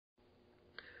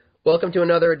Welcome to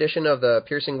another edition of the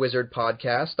Piercing Wizard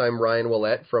podcast. I'm Ryan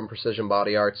Willett from Precision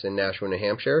Body Arts in Nashua, New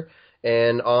Hampshire.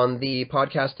 And on the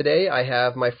podcast today, I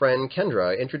have my friend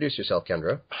Kendra. Introduce yourself,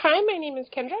 Kendra. Hi, my name is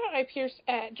Kendra. I pierce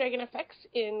at Dragon FX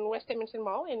in West Edmonton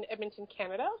Mall in Edmonton,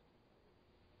 Canada.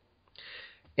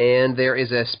 And there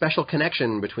is a special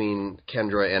connection between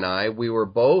Kendra and I. We were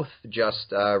both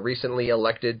just recently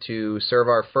elected to serve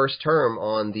our first term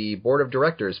on the board of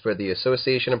directors for the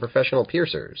Association of Professional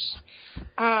Piercers.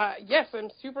 Yes, I'm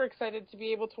super excited to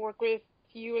be able to work with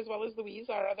you as well as Louise,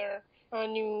 our other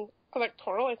new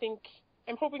electoral.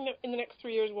 I'm hoping that in the next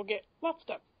 3 years we'll get lots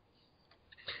done.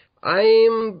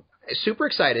 I'm super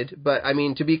excited, but I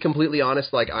mean, to be completely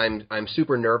honest, like I'm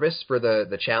super nervous for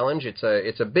the challenge.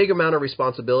 It's a big amount of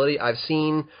responsibility. I've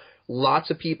seen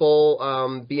lots of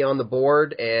people be on the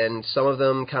board, and some of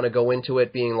them kind of go into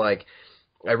it being like,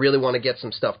 I really want to get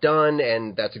some stuff done,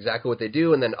 and that's exactly what they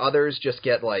do. And then others just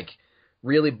get like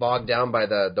really bogged down by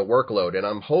the workload. And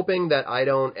I'm hoping that I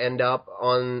don't end up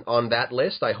on that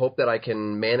list. I hope that I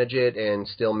can manage it and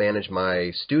still manage my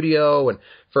studio. And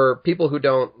for people who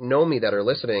don't know me that are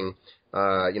listening,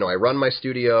 I run my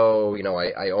studio,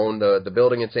 I own the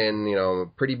building it's in,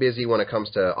 pretty busy when it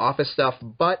comes to office stuff.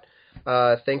 But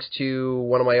thanks to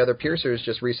one of my other piercers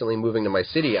just recently moving to my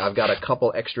city, I've got a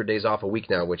couple extra days off a week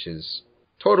now, which is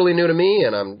totally new to me,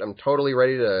 and I'm totally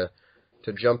ready to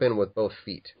jump in with both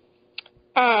feet.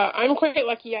 I'm quite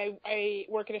lucky. I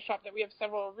work in a shop that we have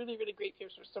several really, really great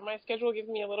piercers, so my schedule gives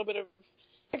me a little bit of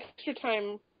extra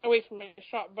time away from my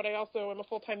shop, but I also am a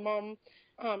full-time mom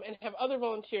and have other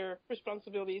volunteer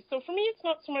responsibilities. So for me, it's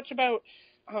not so much about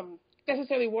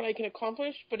necessarily what I can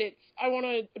accomplish, but I want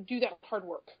to do that hard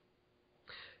work.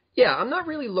 Yeah, I'm not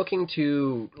really looking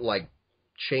to,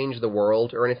 change the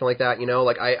world or anything like that,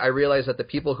 I realize that the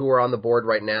people who are on the board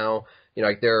right now,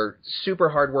 they're super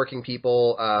hardworking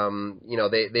people.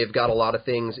 They've got a lot of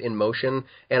things in motion,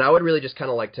 and I would really just kind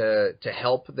of like to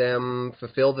help them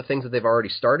fulfill the things that they've already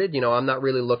started. I'm not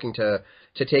really looking to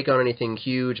take on anything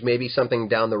huge. Maybe something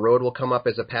down the road will come up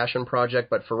as a passion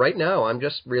project, but for right now, I'm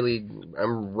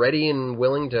ready and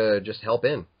willing to just help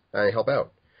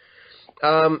out.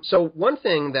 So one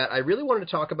thing that I really wanted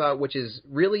to talk about, which is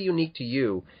really unique to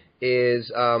you,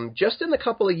 is just in the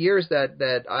couple of years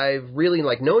that I've really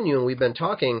known you and we've been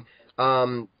talking,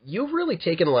 you've really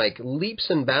taken leaps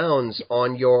and bounds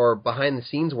on your behind the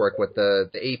scenes work with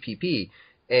the APP.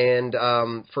 And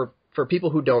for people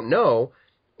who don't know,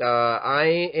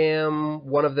 I am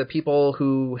one of the people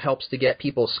who helps to get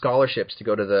people scholarships to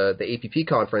go to the APP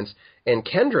conference, and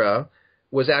Kendra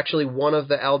was actually one of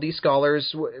the LD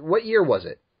scholars. What year was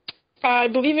it? I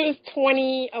believe it was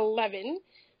 2011.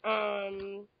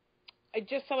 I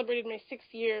just celebrated my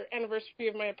 6th-year anniversary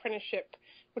of my apprenticeship,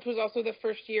 which was also the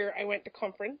first year I went to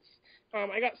conference.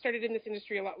 I got started in this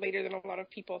industry a lot later than a lot of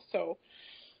people, so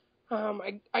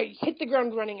I hit the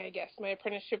ground running, I guess. My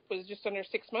apprenticeship was just under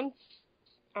 6 months.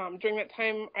 During that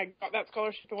time, I got that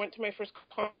scholarship and went to my first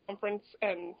conference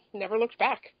and never looked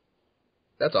back.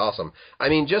 That's awesome. I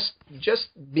mean, just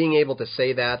being able to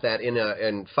say that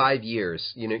in 5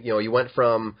 years, you went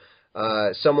from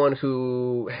someone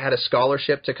who had a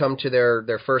scholarship to come to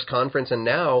their first conference, and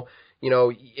now,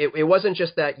 it wasn't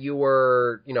just that you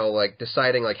were,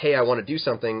 deciding hey, I want to do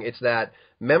something. It's that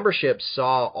membership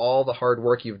saw all the hard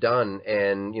work you've done,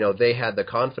 and, they had the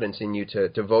confidence in you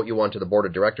to vote you onto the board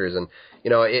of directors. And,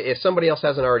 if somebody else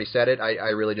hasn't already said it, I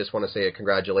really just want to say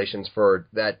congratulations for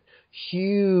that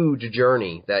huge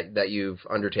journey that you've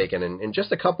undertaken in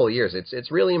just a couple of years.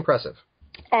 It's really impressive.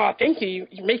 Oh, thank you.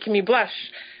 You're making me blush.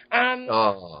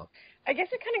 I guess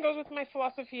it kind of goes with my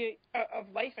philosophy of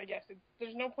life, I guess.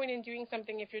 There's no point in doing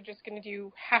something if you're just going to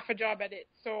do half a job at it.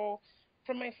 So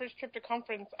from my first trip to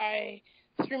conference, I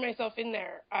threw myself in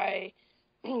there. I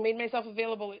made myself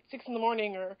available at 6 in the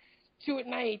morning or 2 at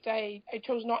night. I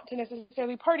chose not to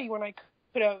necessarily party when I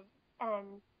could have.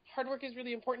 Hard work is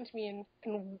really important to me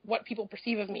and what people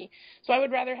perceive of me. So I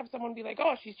would rather have someone be like,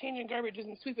 oh, she's changing garbage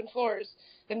and sweeping floors,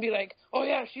 than be like, oh,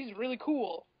 yeah, she's really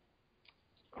cool.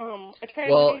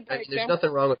 There's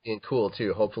nothing wrong with being cool,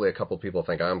 too. Hopefully a couple people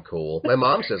think I'm cool. My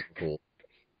mom says I'm cool.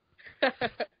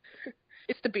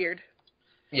 It's the beard.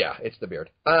 Yeah, it's the beard.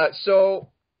 So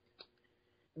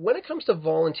when it comes to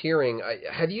volunteering,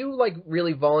 have you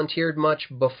really volunteered much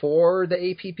before the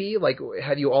APP?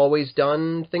 Had you always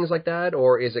done things like that,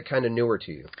 or is it kind of newer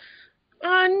to you?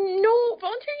 No,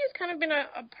 volunteering has kind of been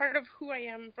a part of who I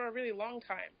am for a really long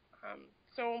time.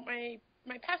 So my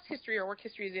past history or work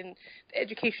history is in the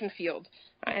education field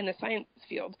and the science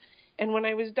field. And when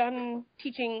I was done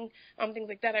teaching things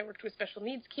like that, I worked with special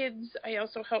needs kids. I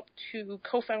also helped to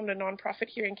co-found a nonprofit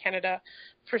here in Canada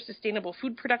for sustainable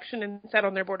food production and sat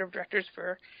on their board of directors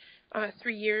for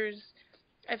 3 years.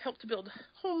 I've helped to build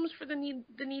homes for the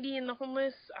needy and the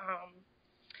homeless.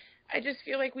 I just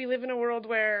feel like we live in a world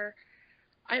where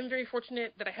I'm very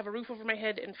fortunate that I have a roof over my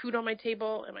head and food on my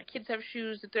table and my kids have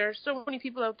shoes, that there are so many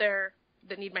people out there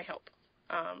that need my help.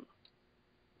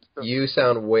 You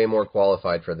sound way more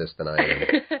qualified for this than I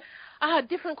am.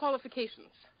 Different qualifications.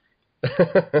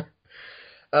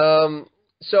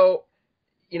 So,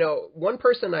 one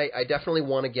person I definitely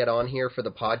want to get on here for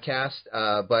the podcast,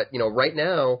 but, right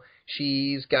now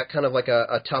she's got kind of like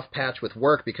a tough patch with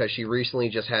work because she recently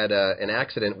just had an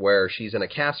accident where she's in a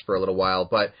cast for a little while.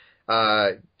 But,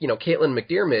 Caitlin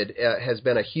McDermott has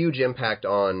been a huge impact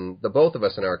on the both of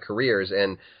us in our careers.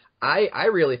 And I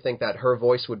really think that her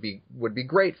voice would be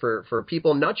great for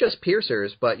people, not just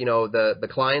piercers, but, the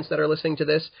clients that are listening to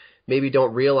this maybe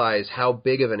don't realize how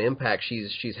big of an impact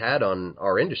she's had on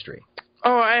our industry.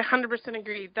 Oh, I 100%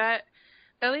 agree. That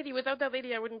lady, without that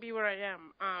lady, I wouldn't be where I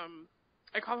am.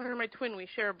 I call her my twin. We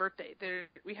share a birthday.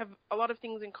 We have a lot of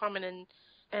things in common,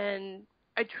 and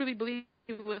I truly believe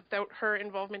without her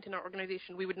involvement in our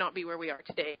organization, we would not be where we are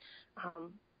today.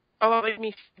 A lot like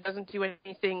me, she doesn't do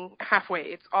anything halfway.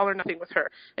 It's all or nothing with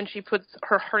her, and she puts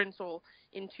her heart and soul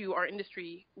into our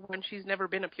industry when she's never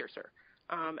been a piercer.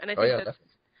 And I think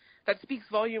that speaks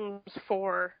volumes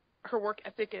for her work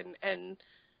ethic and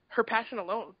her passion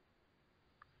alone.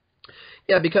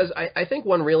 Yeah, because I think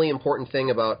one really important thing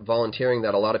about volunteering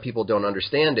that a lot of people don't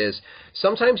understand is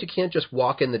sometimes you can't just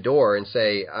walk in the door and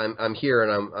say, I'm here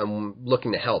and I'm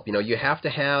looking to help. You have to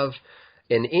have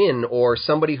an in or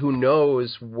somebody who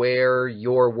knows where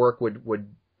your work would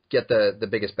get the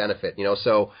biggest benefit.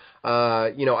 So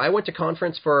I went to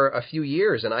conference for a few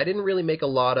years and I didn't really make a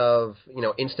lot of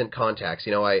instant contacts.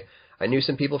 I knew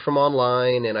some people from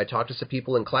online and I talked to some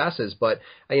people in classes, but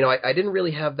I didn't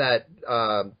really have that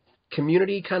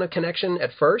community kind of connection at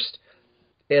first.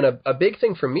 And a big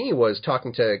thing for me was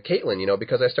talking to Caitlin,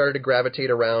 because I started to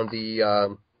gravitate around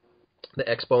the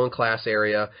expo and class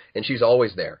area, and she's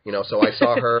always there, so I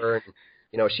saw her,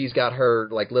 and, she's got her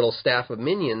like little staff of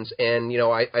minions, and,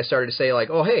 I started to say like,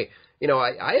 oh, hey,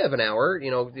 I have an hour,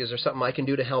 is there something I can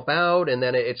do to help out? And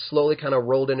then it slowly kind of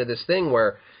rolled into this thing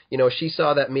where, she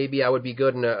saw that maybe I would be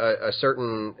good in a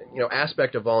certain,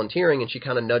 aspect of volunteering, and she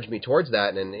kind of nudged me towards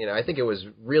that. And, I think it was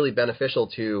really beneficial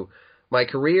to my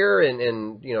career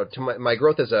and to my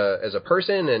growth as a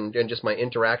person and just my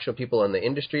interaction with people in the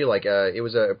industry. Like, it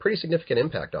was a pretty significant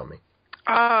impact on me.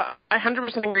 I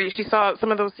 100% agree. She saw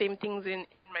some of those same things in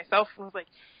myself and was like,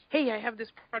 hey, I have this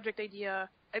project idea.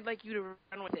 I'd like you to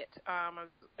run with it.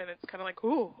 And it's kind of like,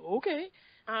 oh, okay.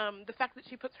 The fact that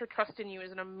she puts her trust in you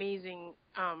is an amazing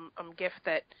gift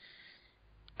that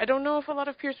I don't know if a lot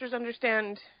of piercers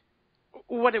understand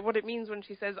what it means when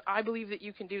she says, I believe that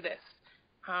you can do this.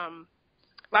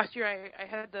 Last year I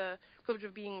had the privilege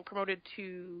of being promoted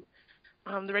to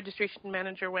the registration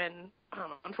manager when,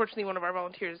 unfortunately, one of our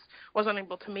volunteers was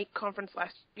unable to make conference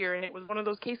last year, and it was one of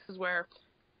those cases where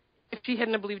if she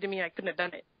hadn't believed in me, I couldn't have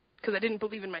done it because I didn't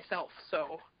believe in myself.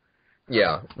 So.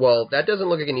 Yeah, well, that doesn't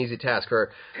look like an easy task. For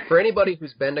anybody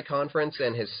who's been to conference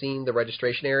and has seen the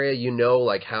registration area,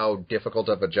 like how difficult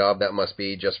of a job that must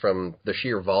be just from the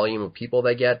sheer volume of people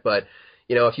they get. But,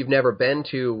 if you've never been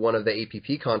to one of the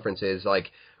APP conferences,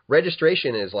 like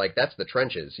registration is like, that's the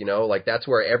trenches, like that's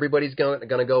where everybody's going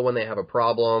to go when they have a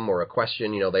problem or a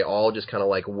question. They all just kind of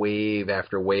like wave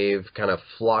after wave kind of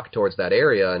flock towards that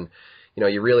area. And,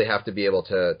 you really have to be able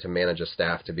to manage a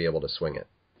staff to be able to swing it.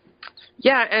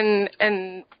 Yeah,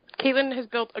 and Caitlin has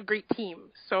built a great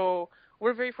team. So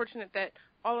we're very fortunate that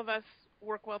all of us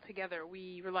work well together.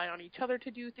 We rely on each other to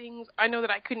do things. I know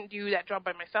that I couldn't do that job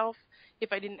by myself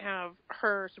if I didn't have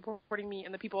her supporting me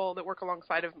and the people that work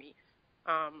alongside of me,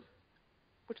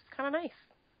 which is kind of nice.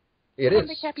 It is.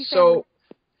 So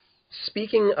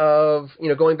speaking of,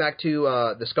 going back to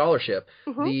the scholarship,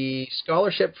 the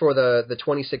scholarship for the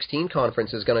 2016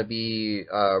 conference is going to be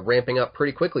ramping up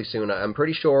pretty quickly soon. I'm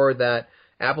pretty sure that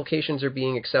applications are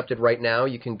being accepted right now.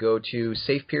 You can go to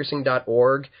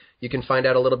safepiercing.org. You can find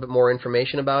out a little bit more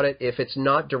information about it. If it's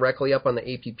not directly up on the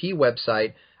APP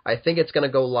website, I think it's going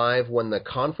to go live when the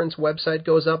conference website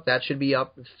goes up. That should be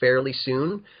up fairly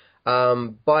soon.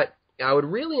 But I would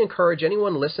really encourage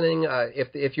anyone listening,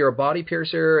 if you're a body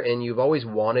piercer and you've always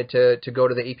wanted to go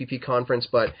to the APP conference,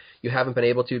 but you haven't been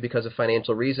able to because of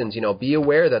financial reasons, be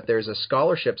aware that there's a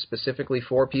scholarship specifically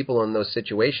for people in those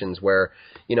situations where,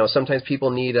 sometimes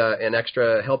people need an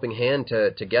extra helping hand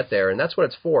to get there, and that's what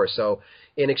it's for. So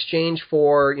in exchange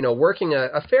for, working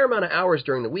a fair amount of hours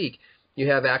during the week, you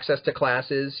have access to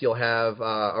classes, you'll have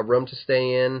a room to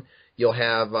stay in, you'll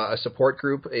have a support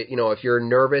group. If you're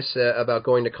nervous about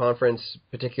going to conference,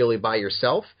 particularly by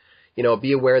yourself,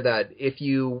 be aware that if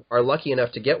you are lucky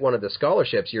enough to get one of the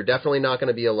scholarships, you're definitely not going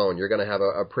to be alone. You're going to have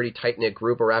a pretty tight-knit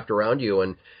group wrapped around you,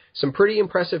 and some pretty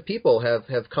impressive people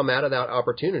have come out of that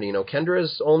opportunity.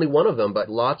 Kendra's only one of them, but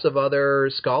lots of other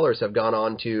scholars have gone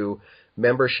on to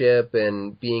membership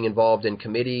and being involved in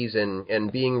committees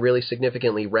and being really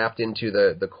significantly wrapped into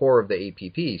the core of the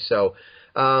APP. So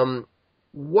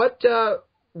what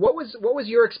was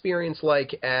your experience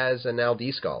like as an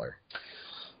LD scholar?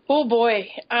 Oh boy,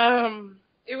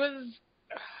 it was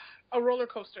a roller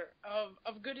coaster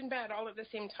of good and bad all at the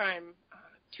same time.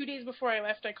 2 days before I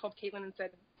left, I called Caitlin and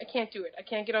said, I can't do it. I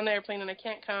can't get on the airplane and I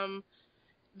can't come.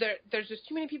 There's just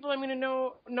too many people I'm going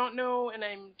to not know, and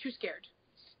I'm too scared.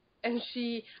 And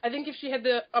I think if she had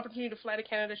the opportunity to fly to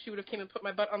Canada, she would have came and put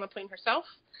my butt on the plane herself.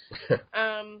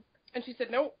 And she said,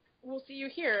 no, we'll see you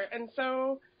here. And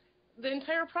so the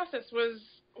entire process was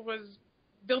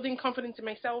building confidence in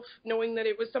myself, knowing that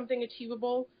it was something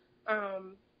achievable.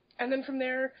 And then from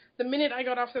there, the minute I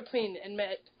got off the plane and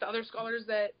met the other scholars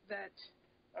that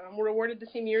were awarded the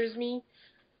same year as me,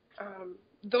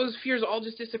 those fears all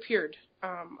just disappeared.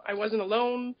 I wasn't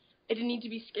alone. I didn't need to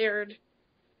be scared.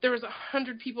 There was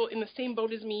 100 people in the same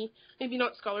boat as me, maybe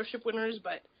not scholarship winners,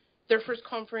 but their first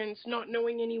conference, not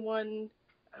knowing anyone,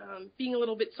 being a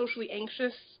little bit socially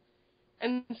anxious.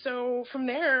 And so from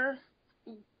there,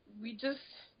 we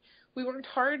worked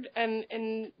hard,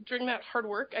 and during that hard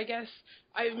work, I guess,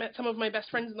 I've met some of my best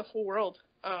friends in the whole world.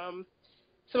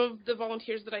 Some of the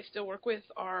volunteers that I still work with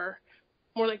are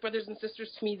more like brothers and sisters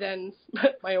to me than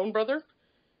my own brother.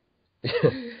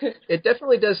 It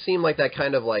definitely does seem like that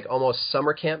kind of like almost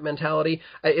summer camp mentality.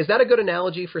 Is that a good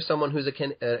analogy for someone who's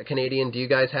a Canadian? Do you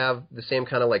guys have the same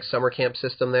kind of like summer camp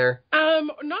system there?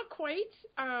 Not quite,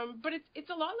 but it's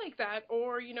a lot like that.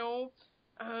 Or,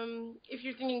 if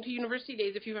you're thinking to university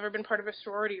days, if you've ever been part of a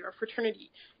sorority or a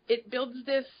fraternity, it builds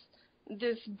this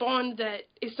bond that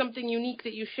is something unique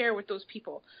that you share with those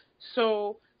people.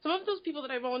 So some of those people that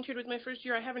I volunteered with my first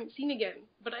year I haven't seen again,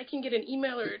 but I can get an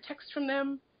email or a text from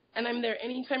them, and I'm there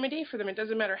any time of day for them. It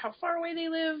doesn't matter how far away they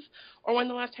live or when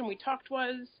the last time we talked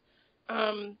was.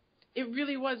 It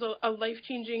really was a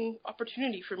life-changing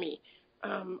opportunity for me.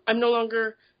 I'm no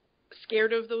longer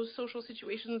scared of those social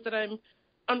situations that I'm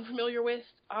unfamiliar with.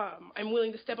 I'm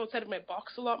willing to step outside of my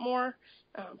box a lot more,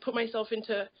 put myself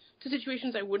into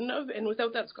situations I wouldn't have, and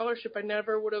without that scholarship, I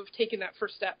never would have taken that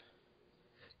first step.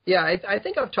 Yeah, I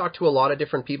think I've talked to a lot of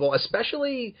different people,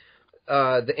 especially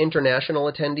the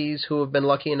international attendees who have been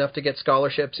lucky enough to get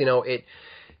scholarships.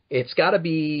 It's got to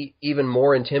be even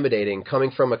more intimidating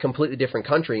coming from a completely different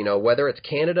country, whether it's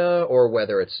Canada or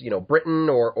whether it's, Britain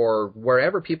or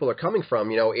wherever people are coming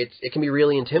from. It can be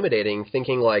really intimidating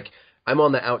thinking like I'm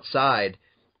on the outside.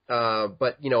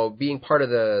 But, being part of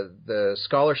the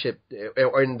scholarship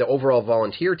or in the overall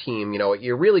volunteer team,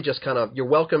 you're really just you're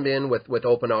welcomed in with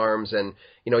open arms, and,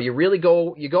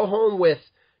 you go home with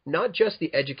not just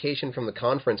the education from the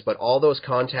conference, but all those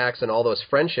contacts and all those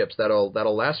friendships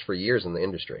that'll last for years in the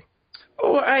industry.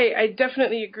 Oh, I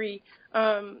definitely agree.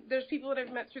 There's people that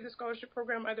I've met through the scholarship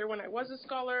program, either when I was a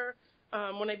scholar,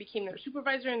 when I became their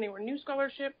supervisor and they were new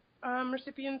scholarship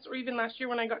recipients, or even last year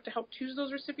when I got to help choose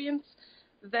those recipients,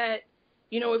 that,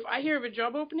 if I hear of a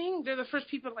job opening, they're the first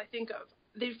people I think of.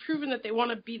 They've proven that they want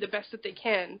to be the best that they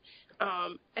can,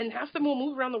 and half of them will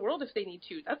move around the world if they need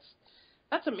to.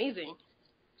 That's amazing.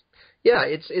 Yeah,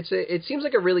 it seems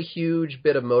like a really huge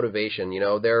bit of motivation.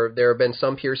 There have been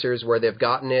some piercers where they've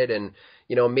gotten it, and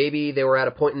maybe they were at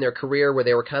a point in their career where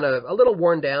they were kind of a little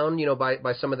worn down,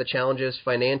 by some of the challenges,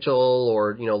 financial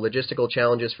or logistical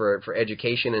challenges for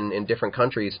education in different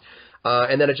countries,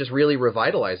 and then it just really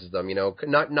revitalizes them.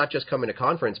 Not just coming to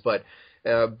conference, but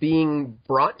being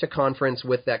brought to conference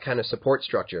with that kind of support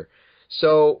structure.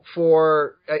 So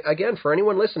for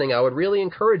anyone listening, I would really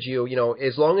encourage you,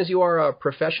 as long as you are a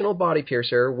professional body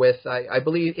piercer with, I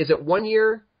believe, is it 1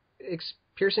 year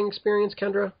piercing experience,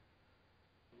 Kendra?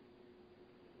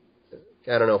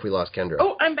 I don't know if we lost Kendra.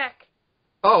 Oh, I'm back.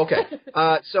 Oh, okay.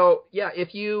 So yeah,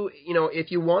 if you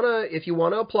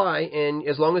wanna apply, and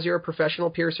as long as you're a professional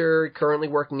piercer currently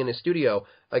working in a studio,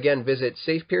 again, visit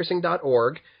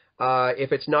safepiercing.org.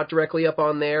 If it's not directly up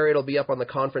on there, it'll be up on the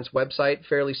conference website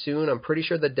fairly soon. I'm pretty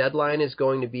sure the deadline is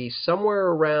going to be somewhere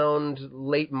around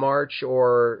late March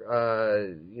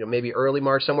or maybe early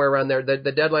March, somewhere around there.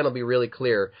 The deadline will be really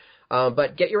clear.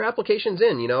 But get your applications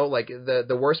in. Like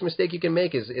the worst mistake you can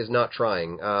make is not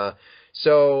trying.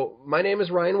 So my name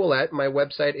is Ryan Willett. My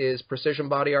website is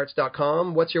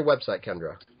precisionbodyarts.com. What's your website,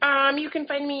 Kendra? You can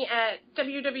find me at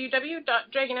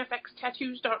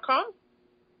www.dragonfxtattoos.com.